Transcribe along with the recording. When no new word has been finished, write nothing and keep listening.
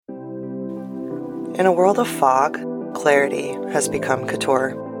In a world of fog, clarity has become couture.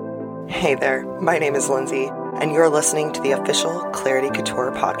 Hey there, my name is Lindsay, and you're listening to the official Clarity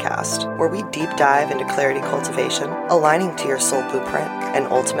Couture podcast, where we deep dive into clarity cultivation, aligning to your soul blueprint, and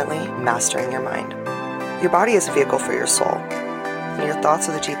ultimately mastering your mind. Your body is a vehicle for your soul, and your thoughts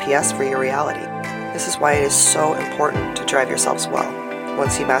are the GPS for your reality. This is why it is so important to drive yourselves well.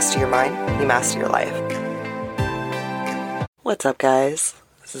 Once you master your mind, you master your life. What's up, guys?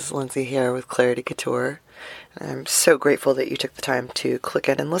 This is Lindsay here with Clarity Couture. I'm so grateful that you took the time to click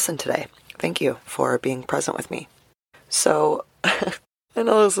in and listen today. Thank you for being present with me. So, I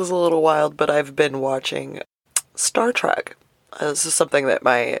know this is a little wild, but I've been watching Star Trek. This is something that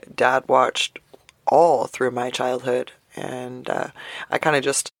my dad watched all through my childhood, and I kind of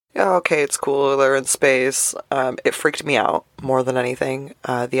just, okay, it's cool, they're in space. It freaked me out more than anything.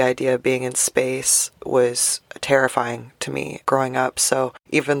 The idea of being in space was terrifying to me growing up, so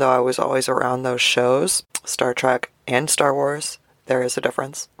even though I was always around those shows, Star Trek and Star Wars, there is a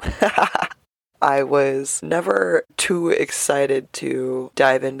difference. I was never too excited to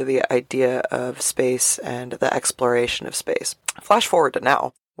dive into the idea of space and the exploration of space. Flash forward to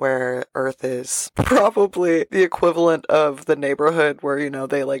now, where Earth is probably the equivalent of the neighborhood where,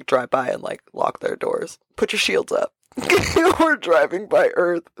 they drive by and lock their doors. Put your shields up. We're driving by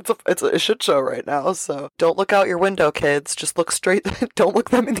Earth. It's a shit show right now, so don't look out your window, kids. Just look straight. Don't look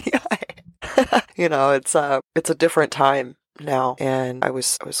them in the eye. It's a different time now, and I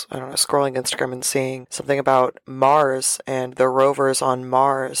was scrolling Instagram and seeing something about Mars and the rovers on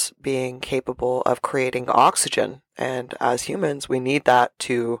Mars being capable of creating oxygen, and as humans we need that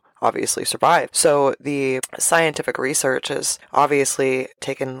to obviously survive. So the scientific research has obviously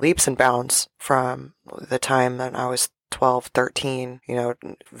taken leaps and bounds from the time that I was 12, 13,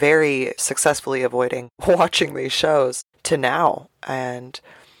 very successfully avoiding watching these shows to now. And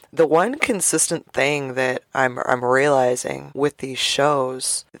the one consistent thing that I'm realizing with these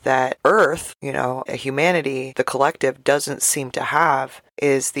shows that Earth, humanity, the collective, doesn't seem to have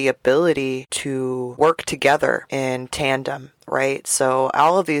is the ability to work together in tandem, right? So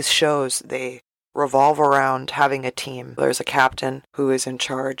all of these shows, they revolve around having a team. There's a captain who is in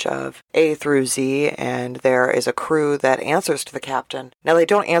charge of A through Z, and there is a crew that answers to the captain. Now, they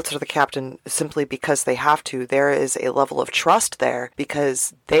don't answer to the captain simply because they have to. There is a level of trust there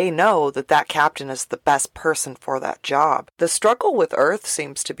because they know that that captain is the best person for that job. The struggle with Earth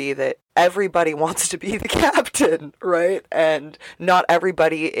seems to be that everybody wants to be the captain, right? And not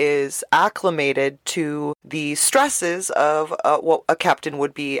everybody is acclimated to the stresses of what a captain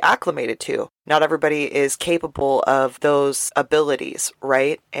would be acclimated to. Not everybody is capable of those abilities,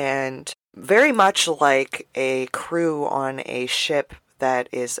 right? And very much like a crew on a ship that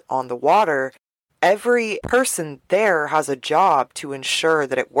is on the water, every person there has a job to ensure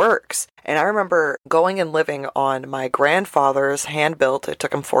that it works. And I remember going and living on my grandfather's hand-built, it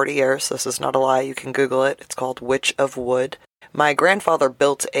took him 40 years, this is not a lie, you can Google it, it's called Witch of Wood. My grandfather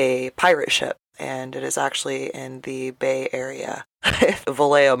built a pirate ship, and it is actually in the Bay Area,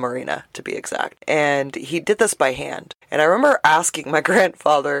 Vallejo Marina to be exact. And he did this by hand. And I remember asking my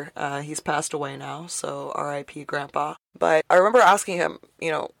grandfather, he's passed away now, so R.I.P. Grandpa. But I remember asking him,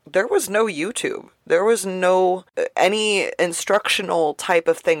 there was no YouTube. There was no any instructional type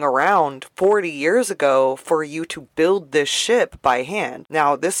of thing around 40 years ago for you to build this ship by hand.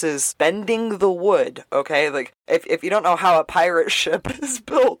 Now, this is bending the wood, okay? If you don't know how a pirate ship is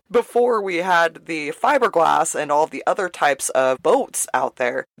built, before we had the fiberglass and all the other types of boats out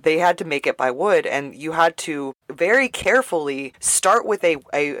there, they had to make it by wood, and you had to very carefully start with a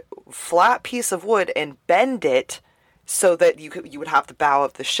flat piece of wood and bend it so that you would have the bow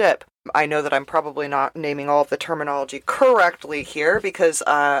of the ship. I know that I'm probably not naming all of the terminology correctly here because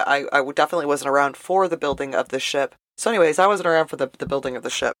I definitely wasn't around for the building of the ship. So anyways, I wasn't around for the building of the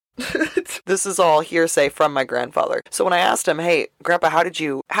ship. This is all hearsay from my grandfather. So when I asked him, hey, Grandpa, how did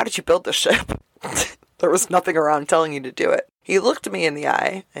you build the ship? There was nothing around telling you to do it. He looked me in the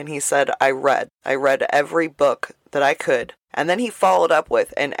eye and he said, I read every book that I could. And then he followed up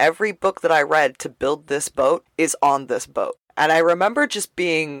with, and every book that I read to build this boat is on this boat. And I remember just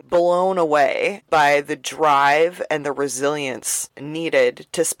being blown away by the drive and the resilience needed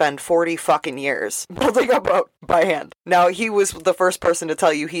to spend 40 fucking years building a boat by hand. Now, he was the first person to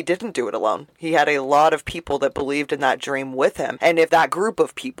tell you he didn't do it alone. He had a lot of people that believed in that dream with him. And if that group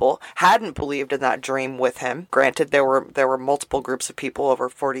of people hadn't believed in that dream with him, granted, there were multiple groups of people over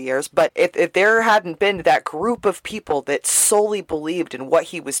 40 years, but if there hadn't been that group of people that solely believed in what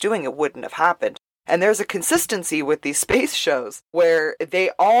he was doing, it wouldn't have happened. And there's a consistency with these space shows where they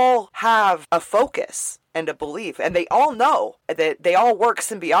all have a focus. and a belief. And they all know that they all work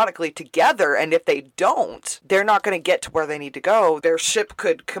symbiotically together. And if they don't, they're not going to get to where they need to go. Their ship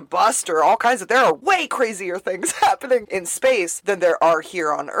could combust, or all kinds of, there are way crazier things happening in space than there are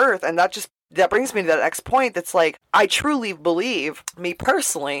here on Earth. And that brings me to that next point. That's like, I truly believe, me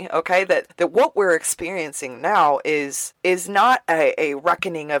personally, okay, that what we're experiencing now is not a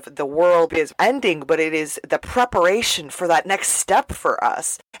reckoning of the world is ending, but it is the preparation for that next step for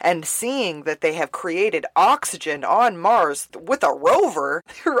us. And seeing that they have created oxygen on Mars with a rover,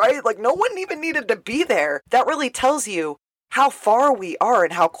 right? Like, no one even needed to be there. That really tells you how far we are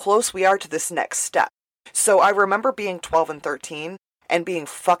and how close we are to this next step. So I remember being 12 and 13 and being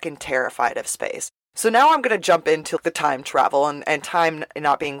fucking terrified of space. So now I'm going to jump into the time travel and time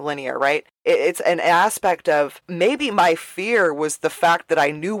not being linear, right? It's an aspect of, maybe my fear was the fact that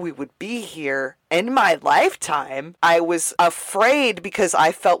I knew we would be here in my lifetime. I was afraid because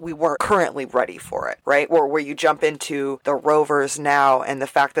I felt we weren't currently ready for it, right? Where you jump into the rovers now and the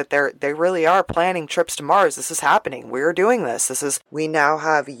fact that they really are planning trips to Mars. This is happening. We're doing this. We now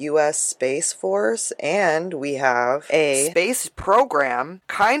have U.S. Space Force, and we have a space program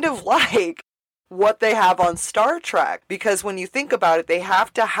kind of like what they have on Star Trek. Because when you think about it, they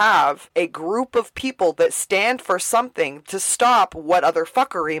have to have a group of people that stand for something to stop what other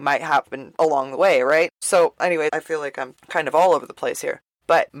fuckery might happen along the way, right? So anyway, I feel like I'm kind of all over the place here.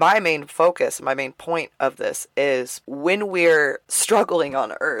 But my main focus, my main point of this is, when we're struggling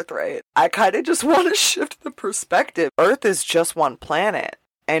on Earth, right? I kind of just want to shift the perspective. Earth is just one planet.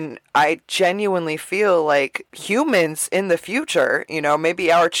 And I genuinely feel like humans in the future,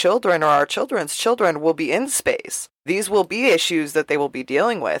 maybe our children or our children's children will be in space. These will be issues that they will be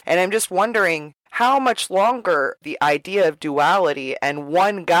dealing with. And I'm just wondering how much longer the idea of duality and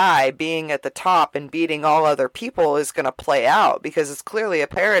one guy being at the top and beating all other people is going to play out, because it's clearly a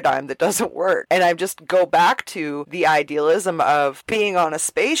paradigm that doesn't work. And I just go back to the idealism of being on a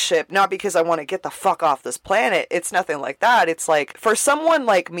spaceship, not because I want to get the fuck off this planet. It's nothing like that. It's like, for someone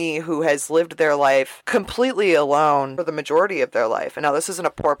like me who has lived their life completely alone for the majority of their life, and now this isn't a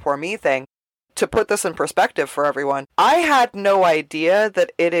poor me thing, to put this in perspective for everyone, I had no idea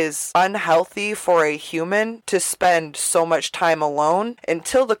that it is unhealthy for a human to spend so much time alone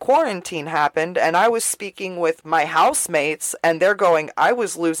until the quarantine happened, and I was speaking with my housemates, and they're going, I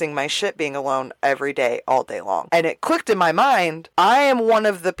was losing my shit being alone every day, all day long. And it clicked in my mind, I am one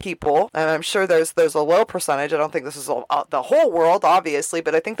of the people, and I'm sure there's a low percentage, I don't think this is the whole world, obviously,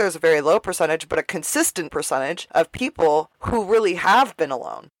 but I think there's a very low percentage, but a consistent percentage of people who really have been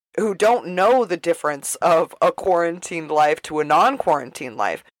alone, who don't know the difference of a quarantined life to a non-quarantined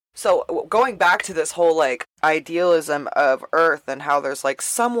life. So going back to this whole idealism of Earth and how there's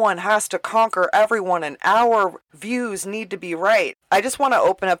someone has to conquer everyone and our views need to be right. I just want to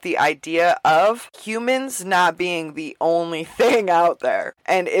open up the idea of humans not being the only thing out there.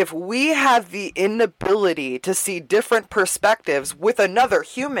 And if we have the inability to see different perspectives with another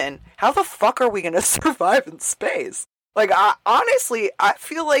human, how the fuck are we going to survive in space? Honestly, I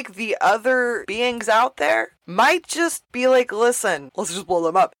feel like the other beings out there might just be like, listen, let's just blow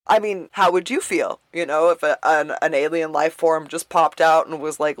them up. I mean, how would you feel, if an alien life form just popped out and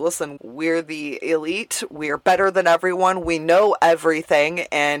was like, listen, we're the elite, we're better than everyone, we know everything,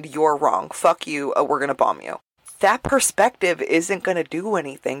 and you're wrong. Fuck you, we're gonna bomb you. That perspective isn't going to do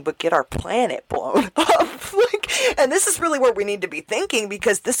anything but get our planet blown up. And this is really where we need to be thinking,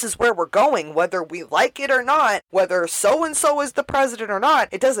 because this is where we're going, whether we like it or not, whether so-and-so is the president or not,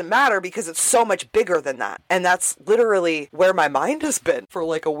 it doesn't matter, because it's so much bigger than that. And that's literally where my mind has been for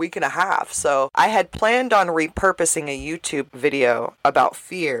a week and a half. So I had planned on repurposing a YouTube video about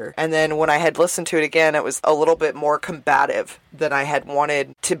fear. And then when I had listened to it again, it was a little bit more combative than I had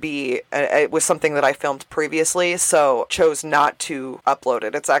wanted to be. It was something that I filmed previously, so chose not to upload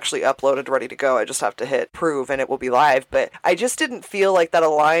it. It's actually uploaded, ready to go. I just have to hit prove and it will be live. But I just didn't feel like that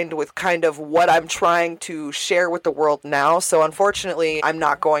aligned with kind of what I'm trying to share with the world now. So unfortunately, I'm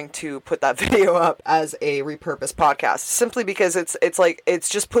not going to put that video up as a repurposed podcast, simply because it's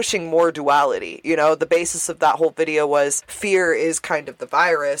just pushing more duality. The basis of that whole video was fear is kind of the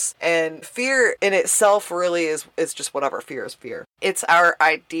virus, and fear in itself really is just whatever. Fear is fear. It's our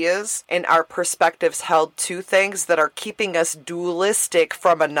ideas and our perspectives held to things that are keeping us dualistic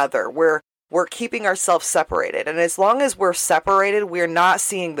from another. We're keeping ourselves separated. And as long as we're separated, we're not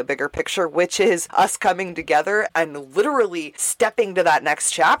seeing the bigger picture, which is us coming together and literally stepping to that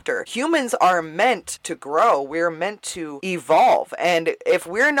next chapter. Humans are meant to grow. We're meant to evolve. And if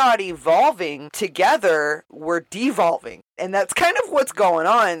we're not evolving together, we're devolving. And that's kind of what's going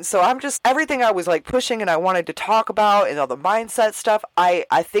on. So I'm just, everything I was like pushing and I wanted to talk about and all the mindset stuff, I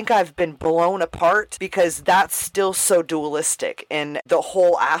think I've been blown apart because that's still so dualistic in the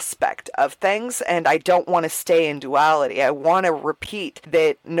whole aspect of things. And I don't want to stay in duality. I want to repeat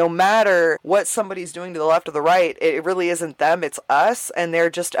that no matter what somebody's doing to the left or the right, it really isn't them, it's us, and they're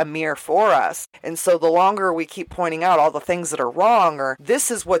just a mirror for us. And so the longer we keep pointing out all the things that are wrong, or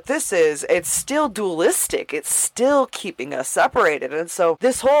this is what this is, it's still dualistic. It's still keeping us separated. And so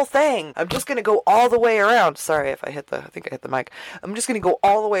this whole thing, I'm just going to go all the way around. Sorry if I think I hit the mic. I'm just going to go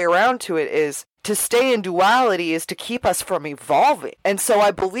all the way around to it is to stay in duality is to keep us from evolving. And so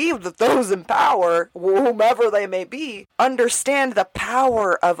I believe that those in power, whomever they may be, understand the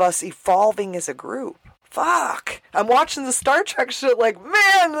power of us evolving as a group. Fuck. I'm watching the Star Trek shit like,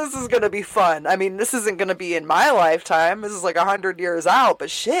 man, this is gonna be fun. I mean, this isn't gonna be in my lifetime. This is like 100 years out, but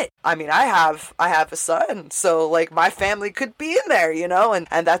shit. I mean, I have a son, so like my family could be in there, you know, and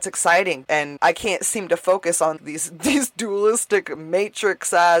that's exciting. And I can't seem to focus on these dualistic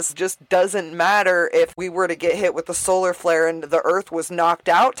matrix as just doesn't matter if we were to get hit with a solar flare and the Earth was knocked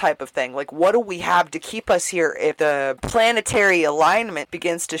out type of thing. Like, what do we have to keep us here if the planetary alignment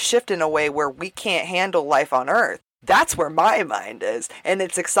begins to shift in a way where we can't handle life on Earth? That's where my mind is. And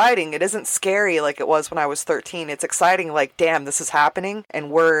it's exciting. It isn't scary like it was when I was 13. It's exciting like, damn, this is happening. And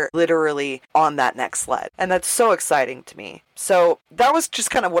we're literally on that next sled. And that's so exciting to me. So that was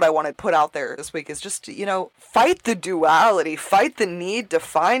just kind of what I wanted to put out there this week is just, you know, fight the duality, fight the need to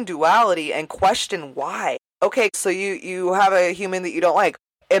find duality and question why. Okay, so you have a human that you don't like.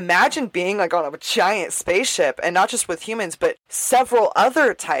 Imagine being like on a giant spaceship and not just with humans, but several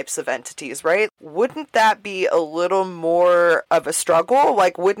other types of entities, right? Wouldn't that be a little more of a struggle?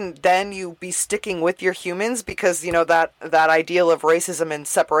 Like, wouldn't then you be sticking with your humans because, you know, that ideal of racism and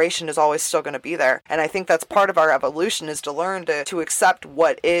separation is always still going to be there. And I think that's part of our evolution is to learn to accept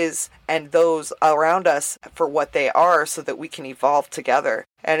what is and those around us for what they are so that we can evolve together.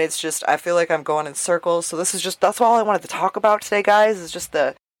 And it's just, I feel like I'm going in circles. So that's all I wanted to talk about today, guys, is just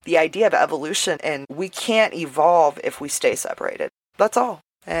the idea of evolution. And we can't evolve if we stay separated. That's all.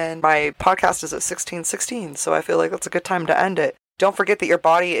 And my podcast is at 1616, so I feel like that's a good time to end it. Don't forget that your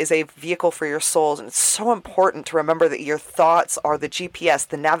body is a vehicle for your souls. And it's so important to remember that your thoughts are the GPS,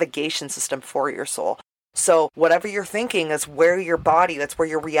 the navigation system for your soul. So whatever you're thinking is where your body, that's where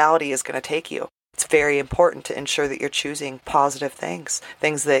your reality is going to take you. It's very important to ensure that you're choosing positive things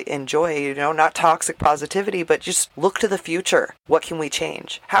that enjoy, you know, not toxic positivity, but just look to the future. What can we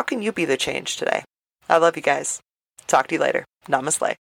change? How can you be the change today? I love you guys. Talk to you later. Namaste.